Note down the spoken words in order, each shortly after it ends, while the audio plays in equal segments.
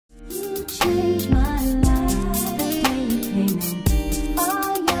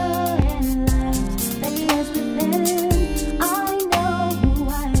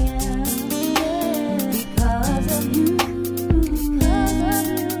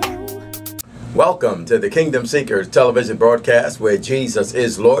Welcome to the Kingdom Seekers television broadcast where Jesus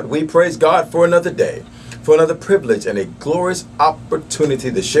is Lord. We praise God for another day, for another privilege and a glorious opportunity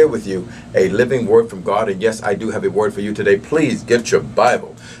to share with you a living word from God. And yes, I do have a word for you today. Please get your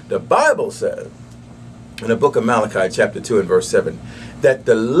Bible. The Bible says in the book of Malachi chapter 2 and verse 7 that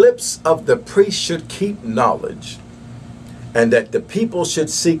the lips of the priest should keep knowledge and that the people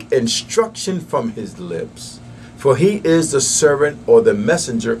should seek instruction from his lips. For he is the servant or the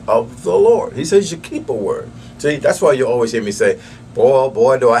messenger of the Lord. He says you should keep a word. See, that's why you always hear me say,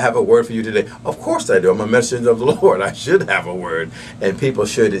 boy, do I have a word for you today. Of course I do. I'm a messenger of the Lord. I should have a word. And people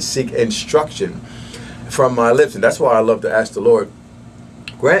should seek instruction from my lips. And that's why I love to ask the Lord,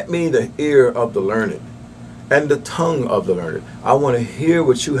 grant me the ear of the learned and the tongue of the learned. I want to hear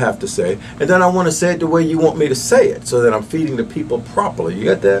what you have to say. And then I want to say it the way you want me to say it so that I'm feeding the people properly. You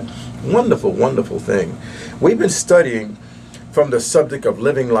get that? Wonderful, wonderful thing. We've been studying from the subject of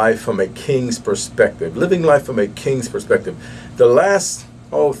living life from a king's perspective. Living life from a king's perspective. The last,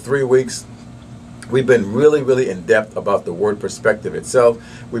 3 weeks, we've been really in depth about the word perspective itself.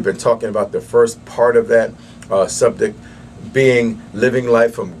 We've been talking about the first part of that subject being living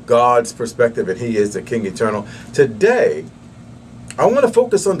life from God's perspective, and he is the King eternal. Today, I want to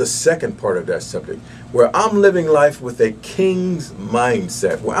focus on the second part of that subject, where I'm living life with a king's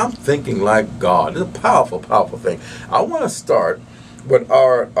mindset, where I'm thinking like God. It's a powerful, powerful thing. I want to start with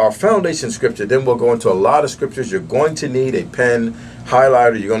our foundation scripture. Then we'll go into a lot of scriptures. You're going to need a pen,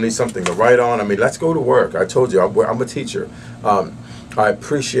 highlighter. You're going to need something to write on. I mean, let's go to work. I told you, I'm a teacher. I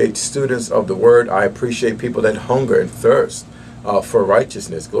appreciate students of the word. I appreciate people that hunger and thirst for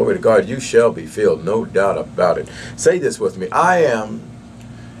righteousness. Glory to God. You shall be filled. No doubt about it. Say this with me. I am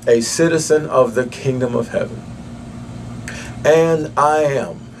a citizen of the kingdom of heaven. And I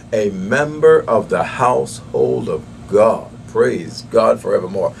am a member of the household of God. Praise God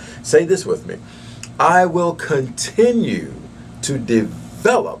forevermore. Say this with me. I will continue to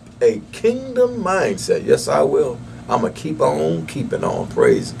develop a kingdom mindset. Yes, I will. I'm going to keep on keeping on.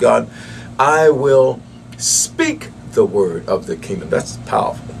 Praise God. I will speak the word of the kingdom. That's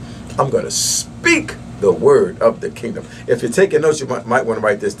powerful. I'm going to speak the word of the kingdom. If you're taking notes, you might want to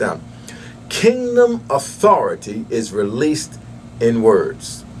write this down. Kingdom authority is released in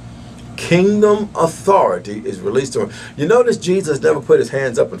words. Kingdom authority is released in words. You notice Jesus never put his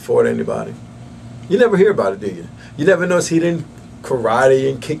hands up and fought anybody. You never hear about it, do you? You never notice he didn't karate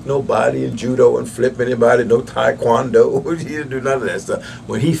and kick nobody and judo and flip anybody, no taekwondo. He didn't do none of that stuff.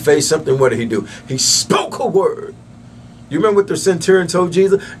 When he faced something, what did he do? He spoke a word. You remember what the centurion told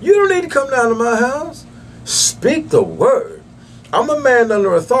Jesus? You don't need to come down to my house. Speak the word. I'm a man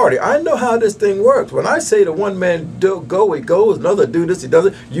under authority. I know how this thing works. When I say to one man, go, he goes. Another do this, he does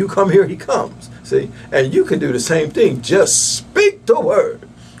it. You come here, he comes. See? And you can do the same thing. Just speak the word.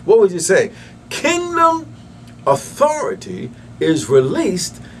 What would you say? Kingdom authority is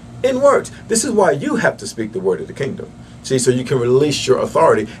released in words. This is why you have to speak the word of the kingdom. See, so you can release your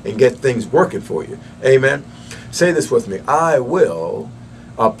authority and get things working for you. Amen. Say this with me. I will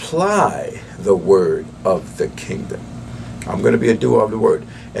apply the word of the kingdom. I'm going to be a doer of the word.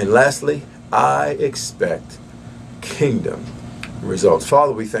 And lastly, I expect kingdom results.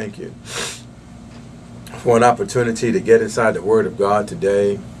 Father, we thank you for an opportunity to get inside the word of God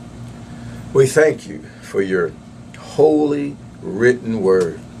today. We thank you for your holy written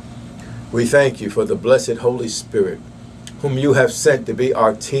word. We thank you for the blessed Holy Spirit, whom you have sent to be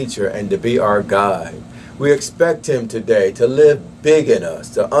our teacher and to be our guide. We expect him today to live big in us,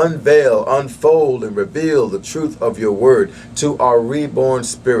 to unveil, unfold, and reveal the truth of your word to our reborn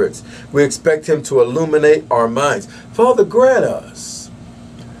spirits. We expect him to illuminate our minds. Father, grant us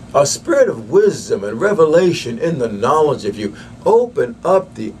a spirit of wisdom and revelation in the knowledge of you. Open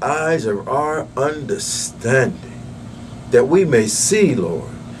up the eyes of our understanding, that we may see,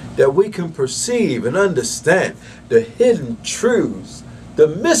 Lord, that we can perceive and understand the hidden truths, the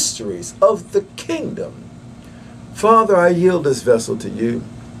mysteries of the kingdom. Father, I yield this vessel to you.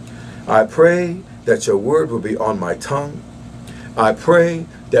 I pray that your word will be on my tongue. I pray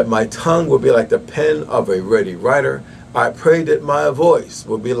that my tongue will be like the pen of a ready writer. I pray that my voice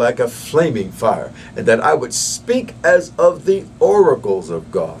will be like a flaming fire, and that I would speak as of the oracles of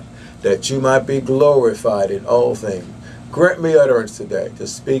God, that you might be glorified in all things. Grant me utterance today to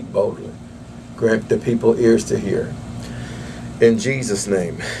speak boldly. Grant the people ears to hear. In Jesus'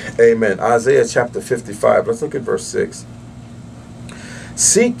 name, amen. Isaiah chapter 55, let's look at verse 6.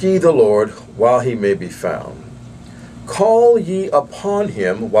 Seek ye the Lord while he may be found. Call ye upon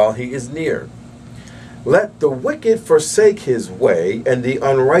him while he is near. Let the wicked forsake his way, and the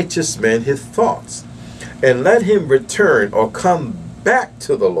unrighteous man his thoughts. And let him return or come back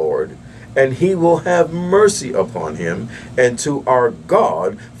to the Lord, and he will have mercy upon him, and to our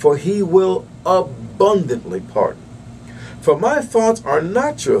God, for he will abundantly pardon. For my thoughts are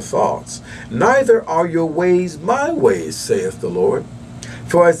not your thoughts, neither are your ways my ways, saith the Lord.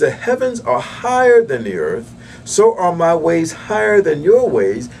 For as the heavens are higher than the earth, so are my ways higher than your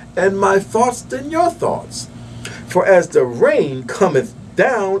ways, and my thoughts than your thoughts. For as the rain cometh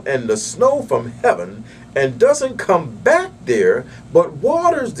down and the snow from heaven, and doesn't come back there, but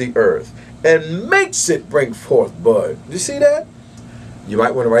waters the earth, and makes it bring forth bud. Do you see that? You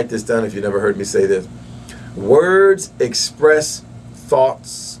might want to write this down if you never heard me say this. Words express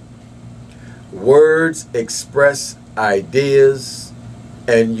thoughts. Words express ideas.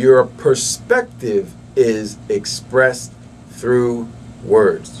 And your perspective is expressed through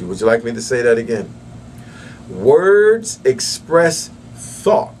words. Would you like me to say that again? Words express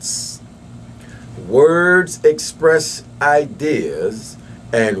thoughts. Words express ideas.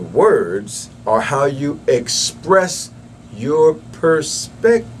 And words are how you express your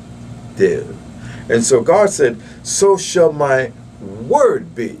perspective. And so God said, so shall my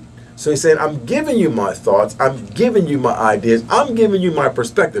word be. So he's saying, I'm giving you my thoughts. I'm giving you my ideas. I'm giving you my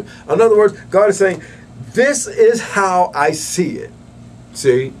perspective. In other words, God is saying, this is how I see it.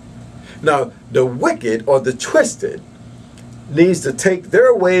 See? Now, the wicked or the twisted needs to take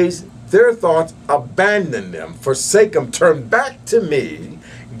their ways, their thoughts, abandon them, forsake them, turn back to me,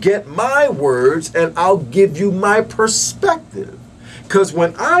 get my words, and I'll give you my perspective. Because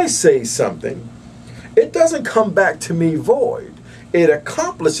when I say something, it doesn't come back to me void. It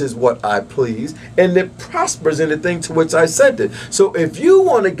accomplishes what I please, and it prospers in the thing to which I sent it. So if you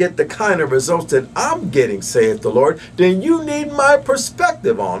want to get the kind of results that I'm getting, saith the Lord, then you need my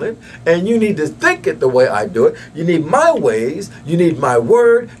perspective on it, and you need to think it the way I do it. You need my ways. You need my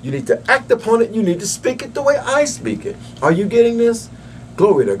word. You need to act upon it. You need to speak it the way I speak it. Are you getting this?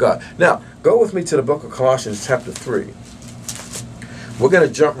 Glory to God. Now, go with me to the book of Colossians chapter 3. We're going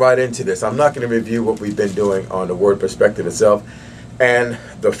to jump right into this. I'm not going to review what we've been doing on the word perspective itself and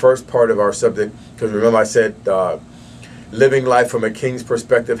the first part of our subject, because remember I said living life from a king's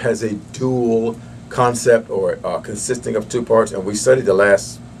perspective has a dual concept, or consisting of two parts, and we studied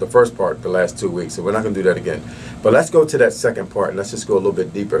the first part the last 2 weeks, so we're not going to do that again. But let's go to that second part, and let's just go a little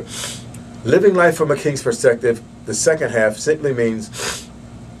bit deeper. Living life from a king's perspective, the second half simply means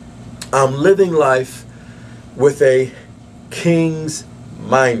I'm living life with a king's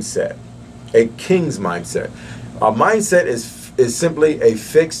mindset. A king's mindset. A mindset is simply a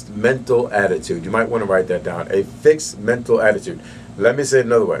fixed mental attitude. You might want to write that down. A fixed mental attitude. Let me say it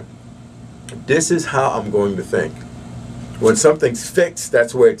another way. This is how I'm going to think. When something's fixed,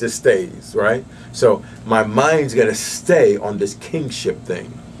 that's where it just stays, right? So my mind's going to stay on this kingship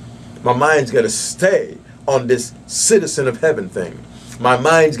thing. My mind's going to stay on this citizen of heaven thing. My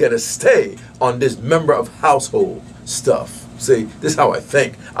mind's going to stay on this member of household stuff. See, this is how I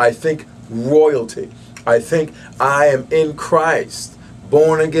think. I think royalty. I think I am in Christ,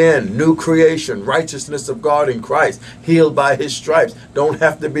 born again, new creation, righteousness of God in Christ, healed by his stripes. Don't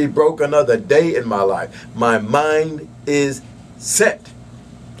have to be broke another day in my life. My mind is set.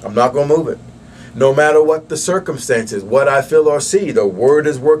 I'm not going to move it. No matter what the circumstances, what I feel or see, the word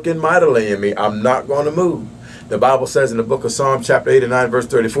is working mightily in me. I'm not going to move. The Bible says in the book of Psalms, chapter 89, verse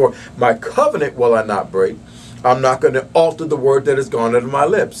 34, my covenant will I not break. I'm not going to alter the word that has gone out of my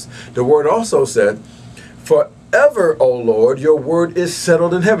lips. The word also said, forever, O Lord, your word is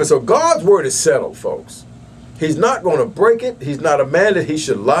settled in heaven. So God's word is settled, folks. He's not going to break it. He's not a man that he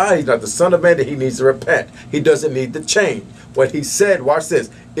should lie. He's not the son of man that he needs to repent. He doesn't need to change. What he said, watch this,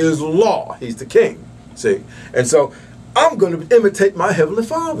 is law. He's the king, see? And so I'm going to imitate my heavenly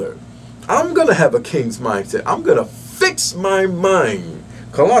Father. I'm going to have a king's mindset. I'm going to fix my mind.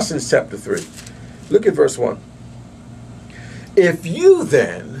 Colossians chapter 3. Look at verse 1. If you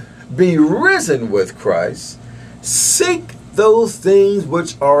then be risen with Christ, seek those things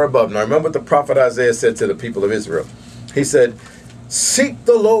which are above. Now remember what the prophet Isaiah said to the people of Israel. He said, seek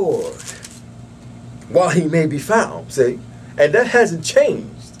the Lord while he may be found. See? And that hasn't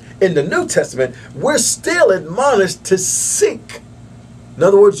changed. In the New Testament, we're still admonished to seek. In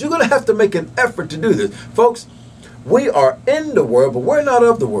other words, you're going to have to make an effort to do this. Folks, we are in the world, but we're not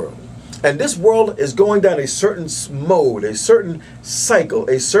of the world. And this world is going down a certain mode, a certain cycle,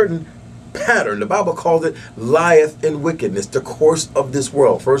 a certain pattern. The Bible calls it lieth in wickedness, the course of this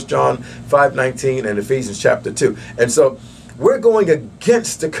world. 1 John 5:19 and Ephesians chapter 2. And so we're going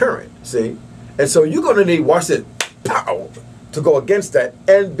against the current, see? And so you're going to need, watch this, power to go against that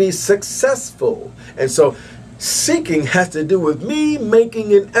and be successful. And so seeking has to do with me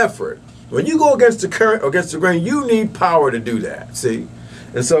making an effort. When you go against the current or against the grain, you need power to do that, see?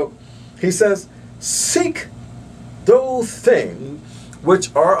 And so He says, seek those things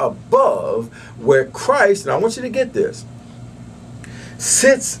which are above, where Christ, and I want you to get this,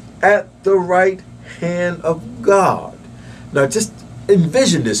 sits at the right hand of God. Now just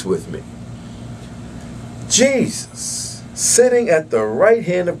envision this with me. Jesus sitting at the right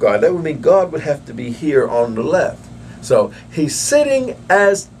hand of God. That would mean God would have to be here on the left. So he's sitting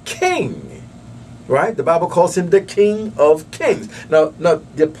as king, right? The Bible calls him the King of Kings. Now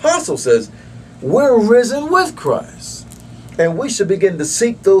the apostle says, we're risen with Christ. And we should begin to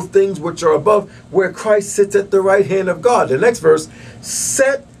seek those things which are above, where Christ sits at the right hand of God. The next verse,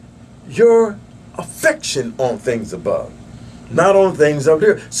 set your affection on things above, not on things up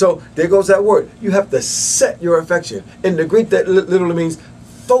here. So there goes that word. You have to set your affection. In the Greek, that literally means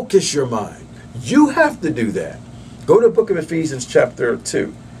focus your mind. You have to do that. Go to the book of Ephesians chapter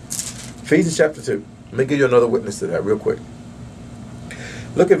 2. Ephesians chapter 2. Let me give you another witness to that real quick.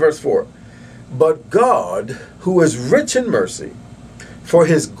 Look at verse 4. But God, who is rich in mercy, for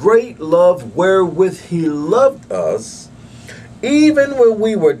his great love wherewith he loved us, even when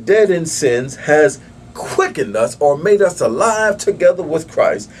we were dead in sins, has quickened us, or made us alive together with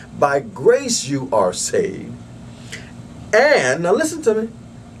Christ. By grace you are saved. And, now listen to me.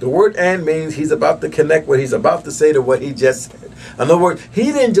 The word "and" means he's about to connect what he's about to say to what he just said. In other words,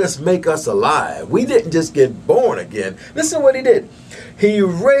 he didn't just make us alive. We didn't just get born again. Listen to what he did. He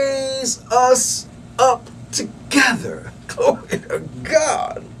raised us up together. Glory to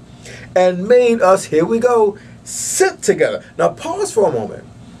God. And made us, here we go, sit together. Now pause for a moment.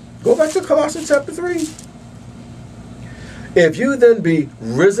 Go back to Colossians chapter 3. If you then be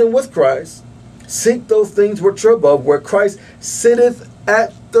risen with Christ, seek those things which are above, where Christ sitteth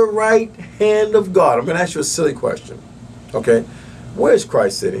at the right hand of God. I'm going to ask you a silly question. Okay? Where is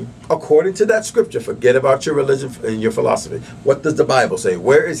Christ sitting? According to that scripture, forget about your religion and your philosophy. What does the Bible say?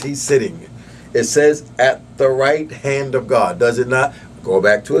 Where is he sitting? It says at the right hand of God. Does it not? Go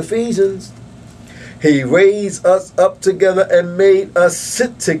back to Ephesians. He raised us up together and made us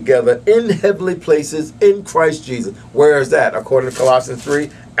sit together in heavenly places in Christ Jesus. Where is that? According to Colossians 3,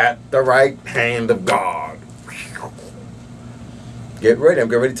 at the right hand of God. Get ready. I'm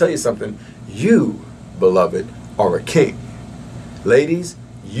getting ready to tell you something. You, beloved, are a king. Ladies,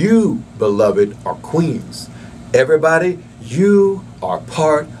 you, beloved, are queens. Everybody, you are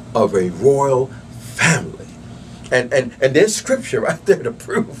part of a royal family. And there's scripture right there to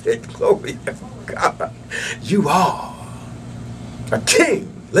prove it. Glory to God. You are a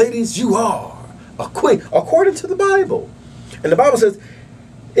king. Ladies, you are a queen, according to the Bible. And the Bible says,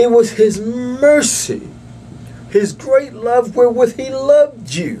 it was his mercy, his great love wherewith he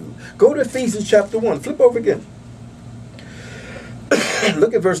loved you. Go to Ephesians chapter 1. Flip over again.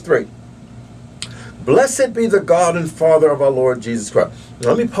 Look at verse 3. Blessed be the God and Father of our Lord Jesus Christ. Now,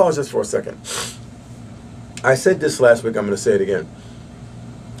 let me pause this for a second. I said this last week. I'm going to say it again.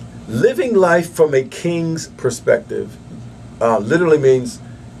 Living life from a king's perspective literally means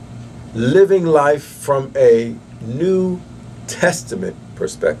living life from a New Testament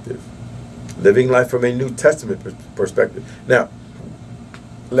perspective. Living life from a New Testament perspective. Now,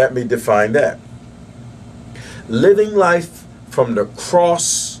 let me define that. Living life from the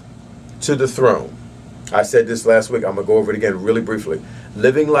cross to the throne. I said this last week. I'm going to go over it again really briefly.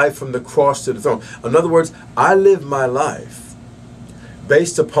 Living life from the cross to the throne. In other words, I live my life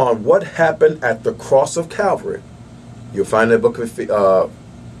based upon what happened at the cross of Calvary. You'll find in the book of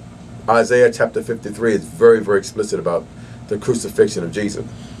Isaiah chapter 53. It's very, very explicit about the crucifixion of Jesus.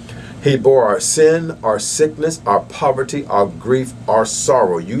 He bore our sin, our sickness, our poverty, our grief, our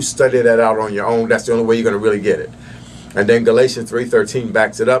sorrow. You study that out on your own. That's the only way you're going to really get it. And then Galatians 3:13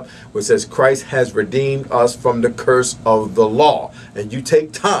 backs it up, which says Christ has redeemed us from the curse of the law. And you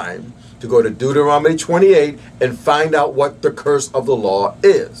take time to go to Deuteronomy 28 and find out what the curse of the law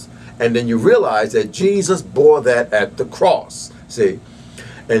is. And then you realize that Jesus bore that at the cross. See?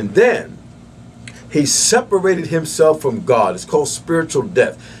 And then he separated himself from God. It's called spiritual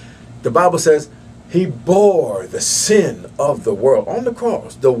death. The Bible says he bore the sin of the world on the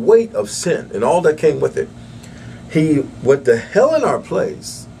cross, the weight of sin and all that came with it. He went to hell in our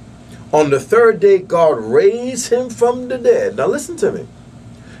place. On the third day, God raised him from the dead. Now listen to me.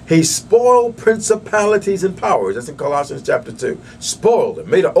 He spoiled principalities and powers. That's in Colossians chapter 2. Spoiled them,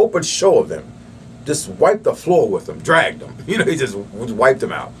 made an open show of them. Just wiped the floor with them, dragged them. You know, he just wiped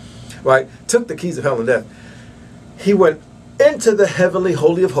them out. Right? Took the keys of hell and death. He went into the heavenly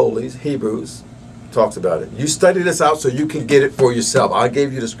holy of holies. Hebrews talks about it. You study this out so you can get it for yourself. I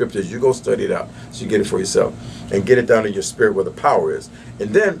gave you the scriptures. You go study it out so you get it for yourself and get it down in your spirit where the power is.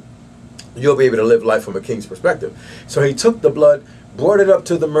 And then you'll be able to live life from a king's perspective. So he took the blood brought it up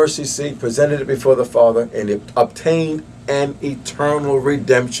to the mercy seat, presented it before the Father, and it obtained an eternal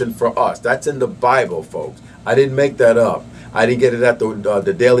redemption for us. That's in the Bible, folks. I didn't make that up. I didn't get it at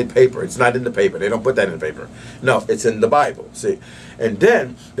the daily paper. It's not in the paper. They don't put that in the paper. No, it's in the Bible. See, and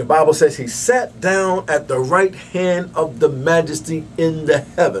then the Bible says he sat down at the right hand of the majesty in the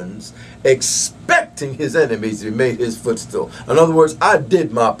heavens, expecting his enemies to be made his footstool. In other words, I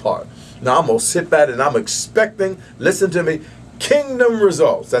did my part. Now I'm going to sit back and I'm expecting, listen to me, kingdom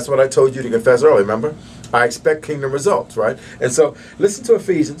results. That's what I told you to confess earlier, remember? I expect kingdom results, right? And so listen to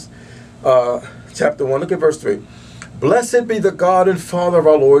Ephesians chapter 1, look at verse 3. Blessed be the God and Father of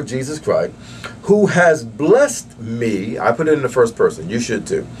our Lord Jesus Christ, who has blessed me. I put it in the first person. You should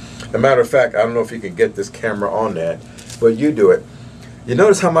too. As a matter of fact, I don't know if you can get this camera on that, but you do it. You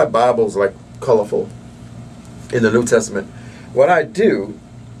notice how my Bible's like colorful in the New Testament? What I do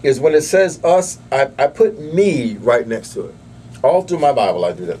is when it says us, I put me right next to it. All through my Bible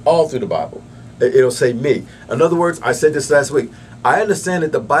I do that. All through the Bible. It'll say me. In other words, I said this last week. I understand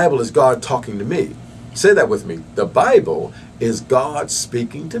that the Bible is God talking to me. Say that with me. The Bible is God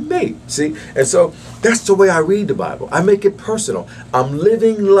speaking to me. See? And so that's the way I read the Bible. I make it personal. I'm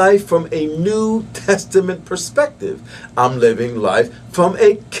living life from a New Testament perspective. I'm living life from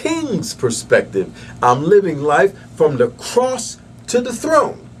a king's perspective. I'm living life from the cross to the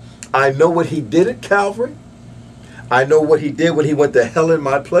throne. I know what he did at Calvary. I know what he did when he went to hell in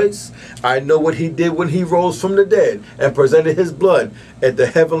my place. I know what he did when he rose from the dead and presented his blood at the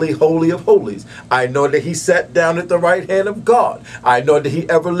heavenly holy of holies. I know that he sat down at the right hand of God. I know that he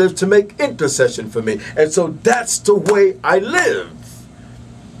ever lived to make intercession for me. And so that's the way I live.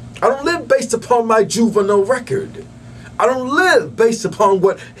 I don't live based upon my juvenile record. I don't live based upon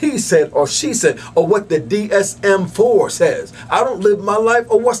what he said or she said or what the DSM-4 says. I don't live my life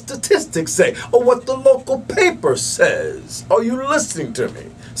or what statistics say or what the local paper says. Are you listening to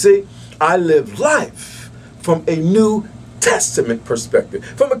me? See, I live life from a New Testament perspective,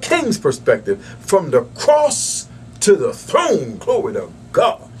 from a king's perspective, from the cross to the throne. Glory to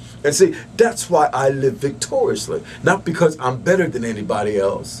God. And see, that's why I live victoriously, not because I'm better than anybody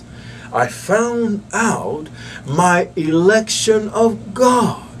else. I found out my election of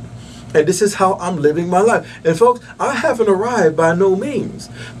God. And this is how I'm living my life. And folks, I haven't arrived by no means,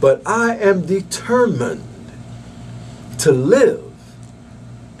 but I am determined to live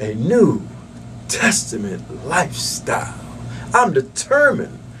a New Testament lifestyle. I'm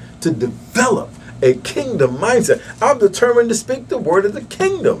determined to develop a kingdom mindset. I'm determined to speak the word of the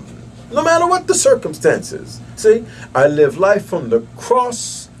kingdom, no matter what the circumstances. See, I live life from the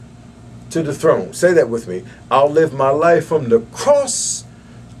cross to the throne. Say that with me. I'll live my life from the cross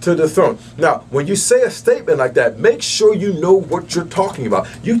to the throne. Now, when you say a statement like that, make sure you know what you're talking about.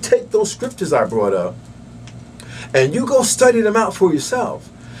 You take those scriptures I brought up and you go study them out for yourself.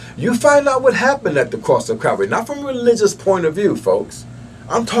 You find out what happened at the cross of Calvary. Not from a religious point of view, folks.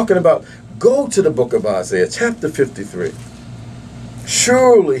 I'm talking about, go to the book of Isaiah, chapter 53.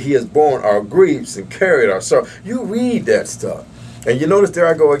 Surely he has borne our griefs and carried our sorrow. You read that stuff. And you notice there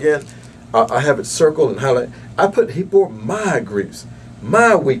I go again. I have it circled and highlighted. He bore my griefs,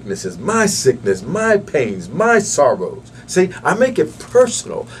 my weaknesses, my sickness, my pains, my sorrows. See, I make it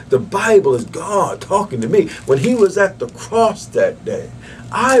personal. The Bible is God talking to me. When he was at the cross that day,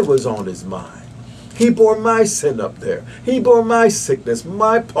 I was on his mind. He bore my sin up there. He bore my sickness,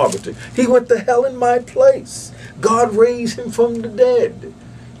 my poverty. He went to hell in my place. God raised him from the dead.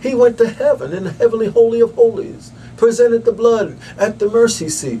 He went to heaven in the heavenly holy of holies. Presented the blood at the mercy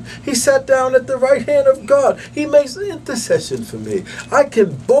seat. He sat down at the right hand of God. He makes intercession for me. I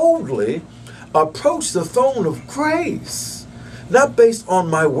can boldly approach the throne of grace, not based on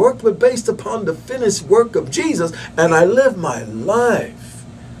my work, but based upon the finished work of Jesus. And I live my life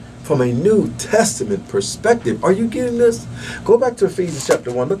from a New Testament perspective. Are you getting this? Go back to Ephesians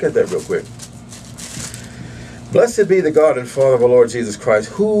chapter 1. Look at that real quick. Blessed be the God and Father of our Lord Jesus Christ,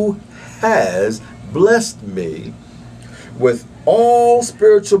 who has blessed me with all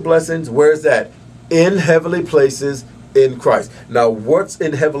spiritual blessings. Where's that? In heavenly places in Christ. Now, what's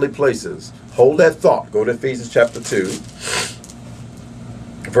in heavenly places? Hold that thought. Go to Ephesians chapter 2,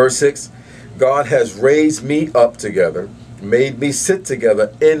 verse 6. God has raised me up together, made me sit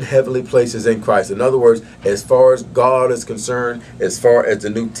together in heavenly places in Christ. In other words, as far as God is concerned, as far as the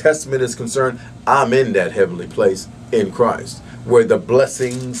New Testament is concerned, I'm in that heavenly place in Christ. Where the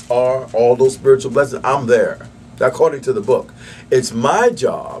blessings are, all those spiritual blessings, I'm there. According to the book. It's my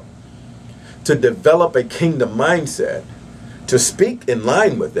job to develop a kingdom mindset, to speak in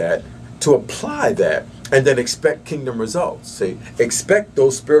line with that, to apply that, And then expect kingdom results. See, expect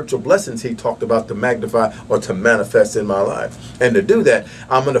those spiritual blessings he talked about to magnify or to manifest in my life. And to do that,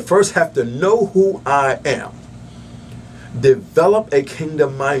 I'm going to first have to know who I am. Develop a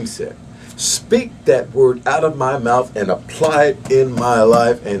kingdom mindset. Speak that word out of my mouth and apply it in my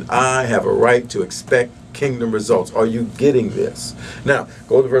life, and I have a right to expect kingdom results. Are you getting this? Now,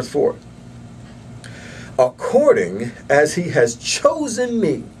 go to verse 4. According as he has chosen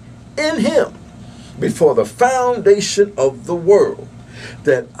me in him before the foundation of the world,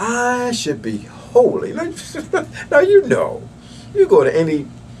 that I should be holy. Now you know, you go to any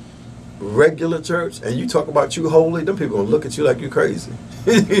regular church and you talk about you holy, them people gonna look at you like you crazy.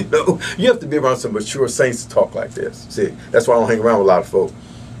 You know, you have to be around some mature saints to talk like this. See, that's why I don't hang around with a lot of folk.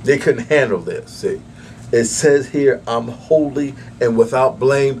 They couldn't handle this. See, it says here, I'm holy and without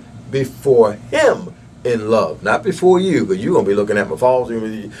blame before him in love, not before you, because you're gonna be looking at my faults.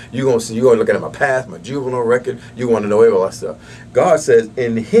 You're gonna look at my past, my juvenile record. You want to know all that stuff. God says,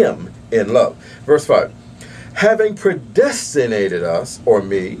 in him in love. Verse 5, having predestinated us, or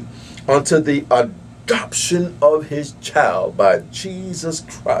me, unto the adoption of his child by Jesus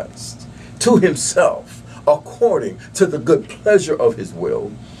Christ to himself, according to the good pleasure of his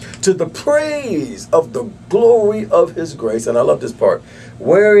will, to the praise of the glory of his grace. And I love this part,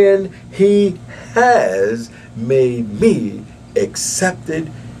 wherein he has made me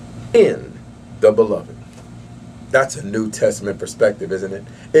accepted in the beloved. That's a New Testament perspective, isn't it?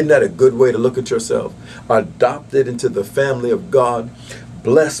 Isn't that a good way to look at yourself? Adopted into the family of God,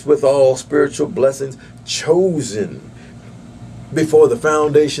 blessed with all spiritual blessings, chosen before the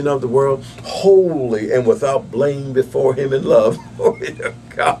foundation of the world, holy and without blame before him in love. Glory to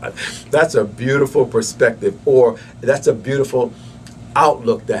God. That's a beautiful perspective, or that's a beautiful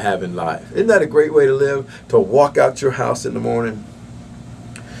outlook to have in life. Isn't that a great way to live? To walk out your house in the morning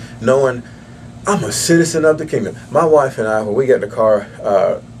knowing I'm a citizen of the kingdom. My wife and I, when we get in the car,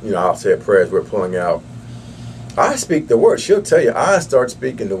 I'll say a prayer as we're pulling out. I speak the word. She'll tell you, I start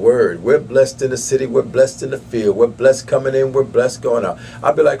speaking the word. We're blessed in the city. We're blessed in the field. We're blessed coming in. We're blessed going out.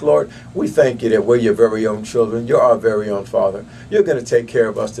 I'll be like, Lord, we thank you that we're your very own children. You're our very own Father. You're going to take care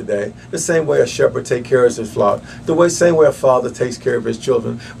of us today. The same way a shepherd takes care of his flock. Same way a father takes care of his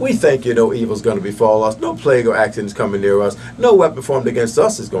children. We thank you no evil's going to befall us. No plague or accidents coming near us. No weapon formed against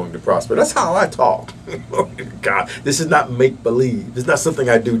us is going to prosper. That's how I talk. God, this is not make-believe. It's not something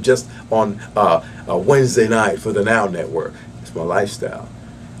I do just on a Wednesday night for the Now Network. It's my lifestyle.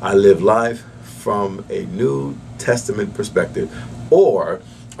 I live life from a New Testament perspective, or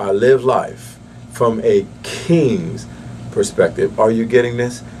I live life from a king's perspective. Are you getting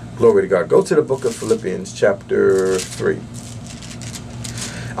this? Glory to God. Go to the book of Philippians chapter 3.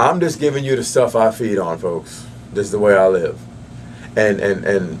 I'm just giving you the stuff I feed on, folks. This is the way I live.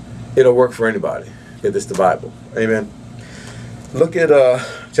 And it'll work for anybody. Get this, the Bible. Amen. Look at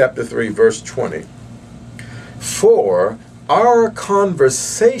chapter 3, verse 20. For our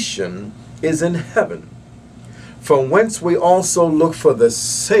conversation is in heaven, from whence we also look for the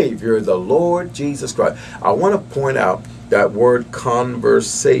Savior, the Lord Jesus Christ. I want to point out that word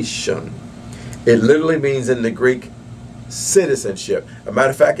conversation. It literally means in the Greek citizenship. As a matter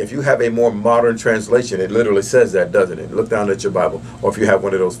of fact, if you have a more modern translation, it literally says that, doesn't it? Look down at your Bible, or if you have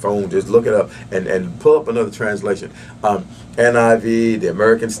one of those phones, just look it up and pull up another translation. NIV, the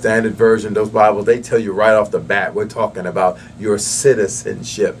American Standard Version, those Bibles, they tell you right off the bat, we're talking about your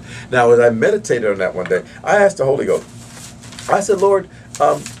citizenship. Now, as I meditated on that one day, I asked the Holy Ghost, I said, Lord,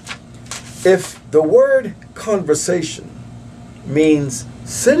 if the word conversation means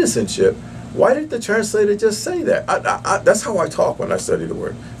citizenship, why did the translator just say that? That's how I talk when I study the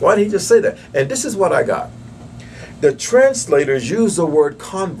word. Why did he just say that? And this is what I got. The translators use the word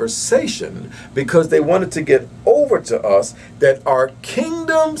conversation because they wanted to get over to us that our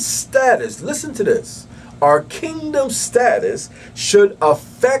kingdom status, listen to this, our kingdom status should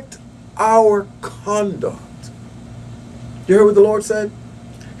affect our conduct. You heard what the Lord said?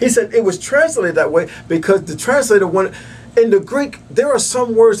 He said it was translated that way because the translator wanted... In the Greek, there are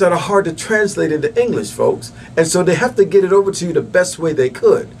some words that are hard to translate into English, folks. And so they have to get it over to you the best way they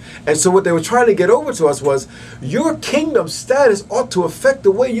could. And so what they were trying to get over to us was, your kingdom status ought to affect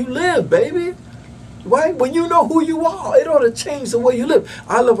the way you live, baby. Right? When you know who you are, it ought to change the way you live.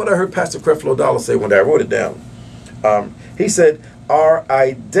 I love what I heard Pastor Creflo Dollar say one day. I wrote it down. He said, our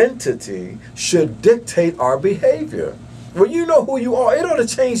identity should dictate our behavior. When you know who you are, it ought to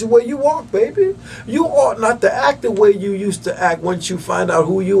change the way you walk, baby. You ought not to act the way you used to act once you find out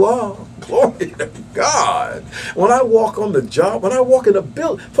who you are. Glory to God. When I walk on the job, when I walk in a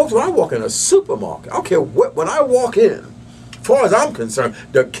building, folks, when I walk in a supermarket, I don't care what, when I walk in, as far as I'm concerned,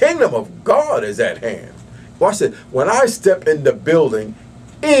 the kingdom of God is at hand. Watch this. When I step in the building,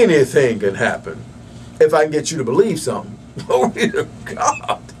 anything can happen if I can get you to believe something. Glory to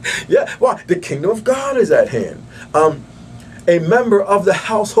God. Yeah, why? The kingdom of God is at hand. A member of the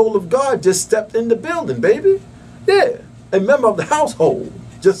household of God just stepped in the building, baby. Yeah, a member of the household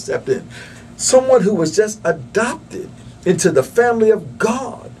just stepped in. Someone who was just adopted into the family of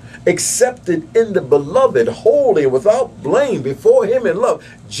God, accepted in the beloved, holy, and without blame before him in love,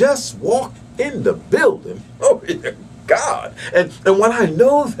 just walked in the building. Oh, God. And when I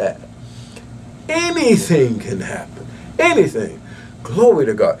know that, anything can happen. Anything. Glory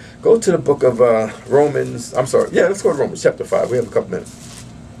to God. Go to the book of Romans. I'm sorry. Yeah, let's go to Romans chapter 5. We have a couple minutes.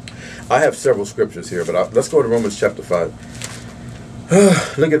 I have several scriptures here, but let's go to Romans chapter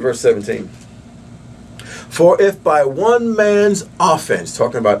 5. Look at verse 17. For if by one man's offense,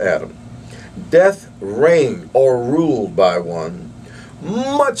 talking about Adam, death reigned or ruled by one,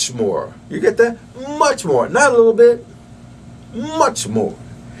 much more. You get that? Much more. Not a little bit. Much more.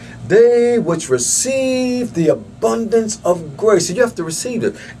 They which receive the abundance of grace. So you have to receive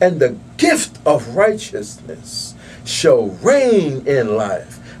it. And the gift of righteousness shall reign in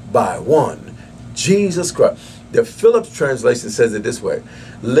life by one, Jesus Christ. The Phillips translation says it this way: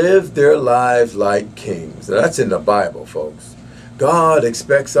 live their lives like kings. Now, that's in the Bible, folks. God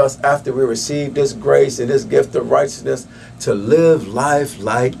expects us, after we receive this grace and this gift of righteousness, to live life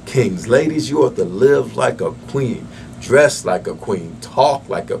like kings. Ladies, you are to live like a queen, dress like a queen, talk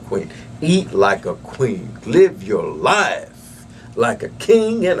like a queen, eat like a queen, live your life like a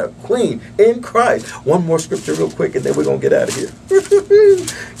king and a queen in Christ. One more scripture real quick, and then we're going to get out of here.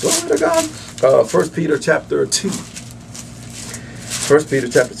 Glory to God. 1 Peter chapter 2. 1 Peter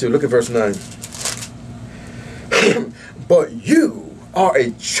chapter 2. Look at verse 9. But you are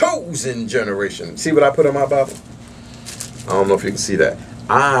a chosen generation. See what I put on my Bible? I don't know if you can see that.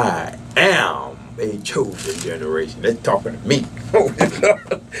 I am a chosen generation. They're talking to me.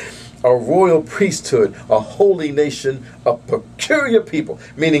 A royal priesthood, a holy nation, a peculiar people.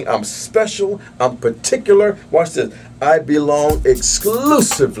 Meaning I'm special, I'm particular. Watch this. I belong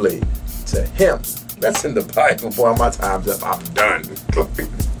exclusively to him. That's in the Bible. Boy, my time's up. I'm done. God.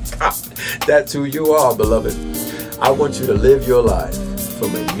 That's who you are, beloved. I want you to live your life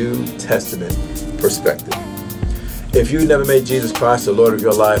from a New Testament perspective. If you've never made Jesus Christ the Lord of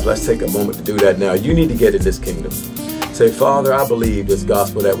your life, let's take a moment to do that now. You need to get in this kingdom. Say, Father, I believe this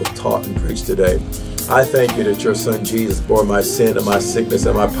gospel that was taught and preached today. I thank you that your son Jesus bore my sin and my sickness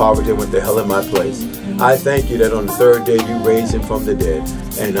and my poverty and went to hell in my place. I thank you that on the third day you raised him from the dead.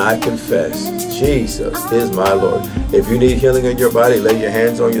 And I confess Jesus is my Lord. If you need healing in your body, lay your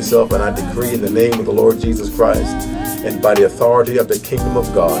hands on yourself, and I decree in the name of the Lord Jesus Christ and by the authority of the kingdom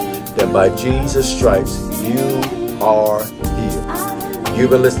of God that by Jesus' stripes you are healed.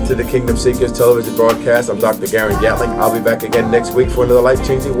 You've been listening to the Kingdom Seekers television broadcast. I'm Dr. Geren Gatling. I'll be back again next week for another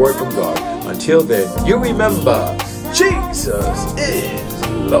life-changing word from God. Until then, you remember, Jesus is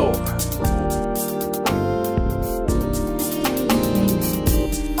Lord.